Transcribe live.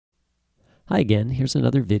Hi again, here's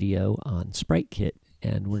another video on SpriteKit,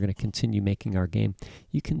 and we're going to continue making our game.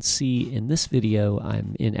 You can see in this video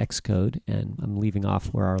I'm in Xcode and I'm leaving off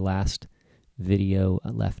where our last video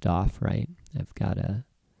left off, right? I've got a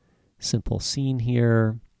simple scene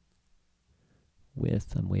here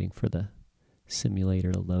with, I'm waiting for the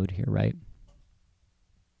simulator to load here, right?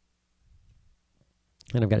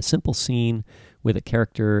 And I've got a simple scene with a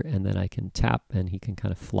character, and then I can tap and he can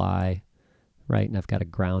kind of fly, right? And I've got a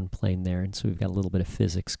ground plane there, and so we've got a little bit of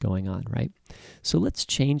physics going on, right? So let's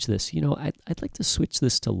change this. You know, I'd like to switch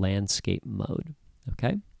this to landscape mode,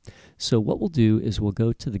 okay? So what we'll do is we'll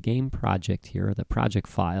go to the game project here, the project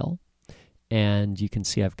file, and you can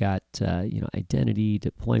see I've got, identity,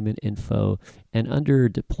 deployment info, and under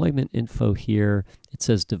deployment info here, it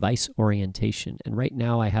says device orientation. And right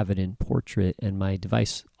now I have it in portrait, and my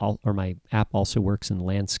device, or my app also works in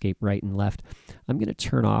landscape, right and left. I'm going to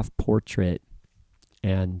turn off portrait,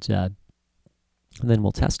 and then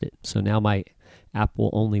we'll test it. So now my app will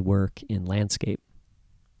only work in landscape.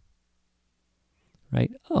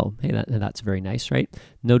 Right? Oh, hey, that's very nice, right?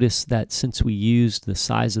 Notice that since we used the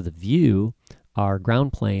size of the view, our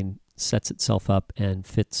ground plane sets itself up and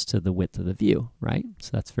fits to the width of the view, right? So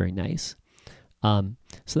that's very nice. So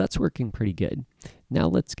that's working pretty good. Now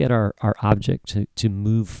let's get our object to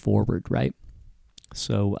move forward, right?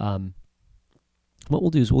 So what we'll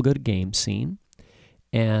do is we'll go to game scene,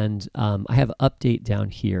 and I have update down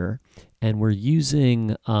here, and we're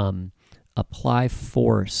using apply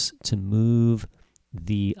force to move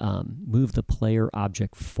the player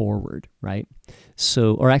object forward, right?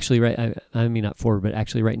 So, or actually, right? I mean not forward, but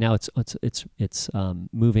actually, right now it's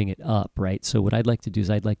moving it up, right? So what I'd like to do is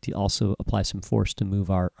I'd like to also apply some force to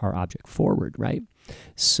move our object forward, right?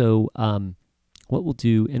 So what we'll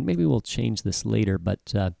do, and maybe we'll change this later,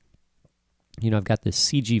 but I've got this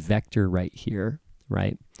CG vector right here,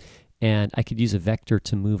 right? And I could use a vector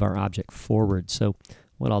to move our object forward. So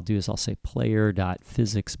what I'll do is I'll say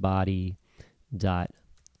player.physicsBody dot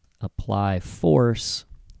apply force,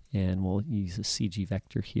 and we'll use a CG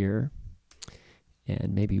vector here,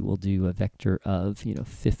 and maybe we'll do a vector of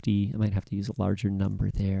 50. I might have to use a larger number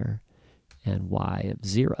there, and y of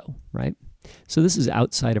 0, right? So this is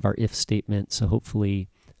outside of our if statement, so hopefully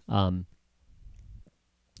this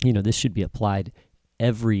should be applied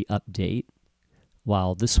every update,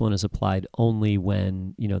 while this one is applied only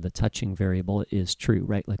when the touching variable is true,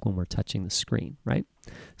 right? Like when we're touching the screen, right?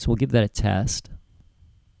 So we'll give that a test.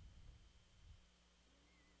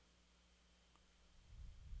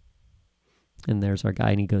 And there's our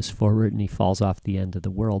guy, and he goes forward and he falls off the end of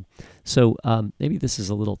the world. So maybe this is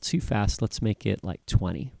a little too fast. Let's make it like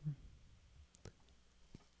 20.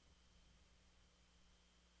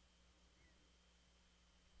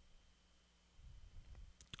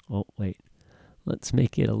 Oh, wait. Let's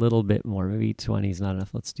make it a little bit more. Maybe 20 is not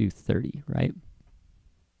enough. Let's do 30, right?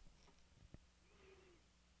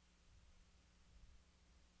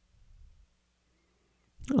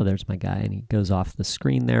 Oh, there's my guy, and he goes off the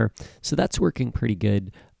screen there. So that's working pretty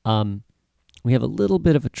good. We have a little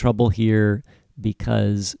bit of a trouble here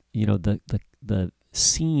because the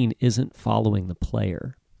scene isn't following the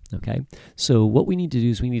player. Okay, so what we need to do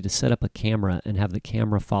is we need to set up a camera and have the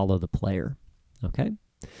camera follow the player. Okay,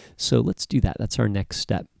 so let's do that. That's our next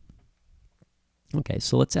step. Okay,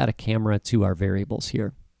 so let's add a camera to our variables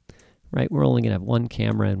here. Right, we're only going to have one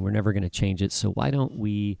camera, and we're never going to change it. So why don't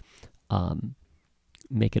we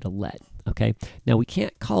make it a let? Okay, now we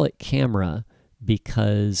can't call it camera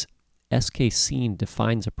because SKScene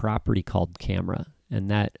defines a property called camera,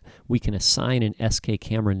 and that we can assign an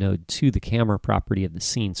SKCameraNode to the camera property of the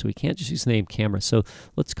scene. So we can't just use the name camera. So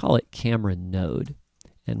let's call it CameraNode,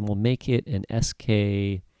 and we'll make it an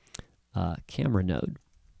SKCameraNode.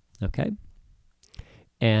 Okay,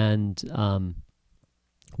 and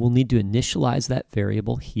we'll need to initialize that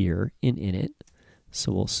variable here in init.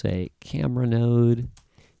 So we'll say CameraNode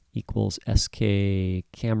equals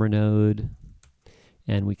SKCameraNode,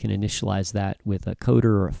 and we can initialize that with a coder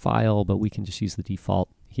or a file, but we can just use the default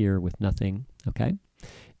here with nothing, okay?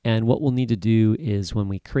 And what we'll need to do is when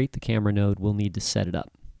we create the camera node, we'll need to set it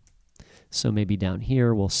up. So maybe down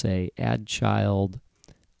here we'll say add child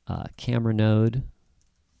camera node.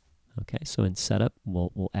 Okay, so in setup,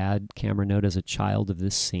 we'll add camera node as a child of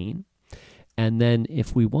this scene. And then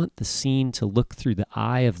if we want the scene to look through the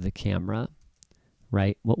eye of the camera,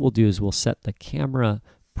 right, what we'll do is we'll set the camera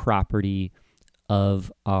property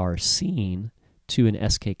of our scene to an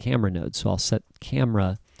SKCameraNode. So I'll set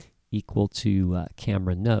camera equal to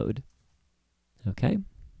camera node. Okay,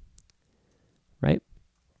 right?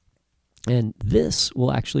 And this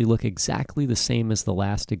will actually look exactly the same as the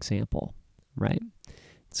last example, right?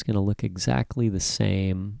 it's going to look exactly the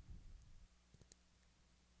same.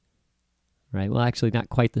 Right, well actually not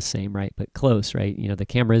quite the same, right, but close, right? You know, the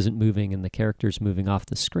camera isn't moving and the character's moving off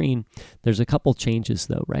the screen. There's a couple changes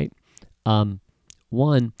though, right?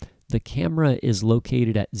 One, the camera is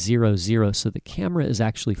located at 0, 0, so the camera is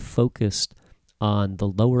actually focused on the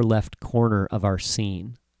lower left corner of our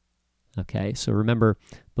scene. Okay, so remember,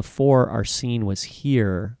 before our scene was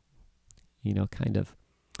here, you know, kind of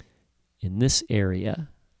in this area,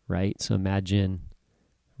 right? So imagine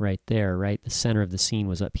right there, right? The center of the scene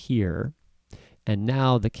was up here. And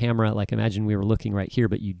now the camera, like imagine we were looking right here,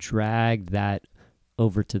 but you dragged that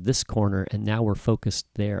over to this corner and now we're focused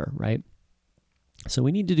there, right? So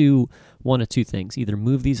we need to do one of two things, either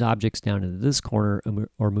move these objects down into this corner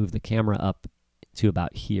or move the camera up to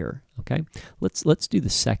about here, okay? Let's do the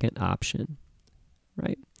second option,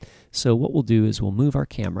 right? So what we'll do is we'll move our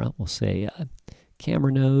camera. We'll say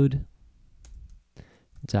CameraNode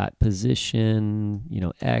dot position, you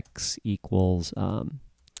know, x equals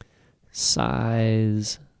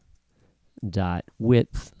size dot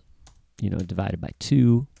width, you know, divided by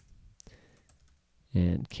 2,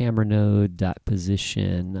 and CameraNode dot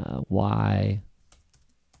position y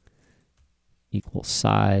equals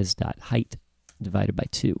size dot height divided by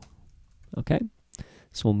 2. Okay,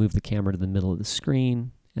 so we'll move the camera to the middle of the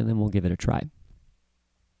screen and then we'll give it a try.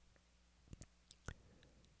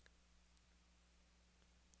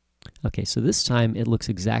 Okay, so this time it looks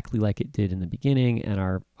exactly like it did in the beginning and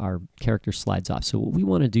our character slides off. So what we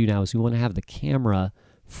want to do now is we want to have the camera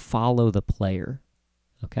follow the player,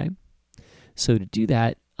 okay? So to do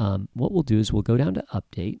that, what we'll do is we'll go down to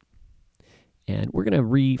Update, and we're going to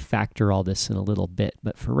refactor all this in a little bit,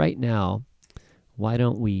 but for right now, why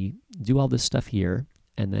don't we do all this stuff here,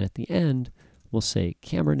 and then at the end, we'll say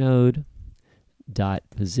CameraNode dot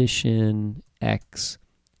position x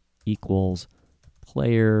equals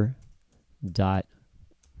player dot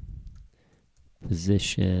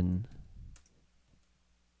position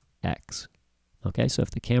x. Okay, so if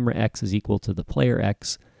the camera x is equal to the player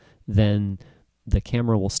x, then the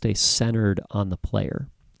camera will stay centered on the player.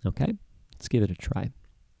 Okay, let's give it a try.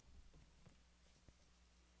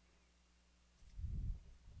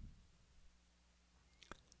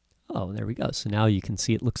 Oh, there we go. So now you can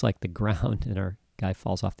see it looks like the ground and our guy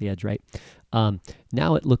falls off the edge, right?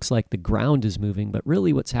 Now it looks like the ground is moving, but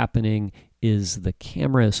really what's happening is the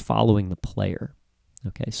camera is following the player.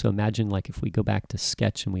 Okay, so imagine like if we go back to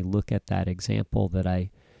Sketch and we look at that example that I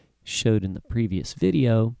showed in the previous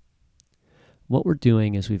video, what we're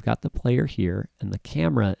doing is we've got the player here and the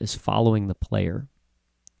camera is following the player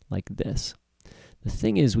like this. The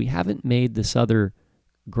thing is we haven't made this other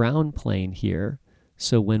ground plane here,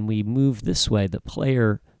 so when we move this way, the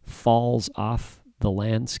player falls off the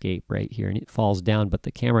landscape right here and it falls down, but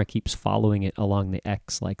the camera keeps following it along the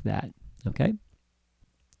X like that. Okay.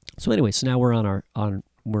 So anyway, so now we're on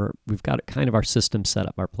we've got kind of our system set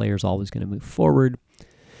up. Our player's always going to move forward.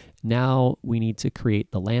 Now we need to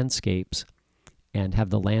create the landscapes and have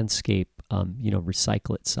the landscape, you know,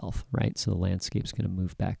 recycle itself, right? So the landscape's going to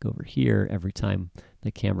move back over here every time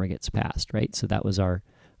the camera gets past, right? So that was our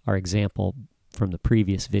example from the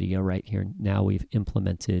previous video right here. Now we've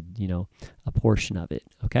implemented, you know, a portion of it,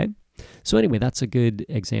 okay? So anyway, that's a good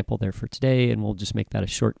example there for today, and we'll just make that a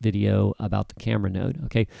short video about the camera node,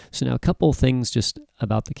 okay? So now a couple things just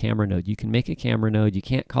about the camera node. You can make a camera node. You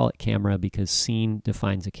can't call it camera because scene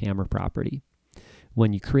defines a camera property.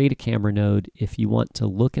 When you create a camera node, if you want to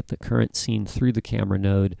look at the current scene through the camera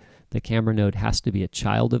node has to be a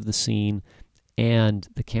child of the scene, and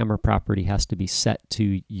the camera property has to be set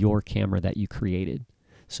to your camera that you created.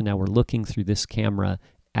 So now we're looking through this camera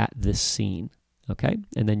at this scene, okay?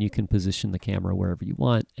 And then you can position the camera wherever you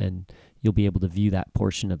want, and you'll be able to view that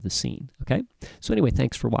portion of the scene, okay? So anyway,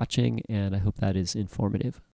 thanks for watching, and I hope that is informative.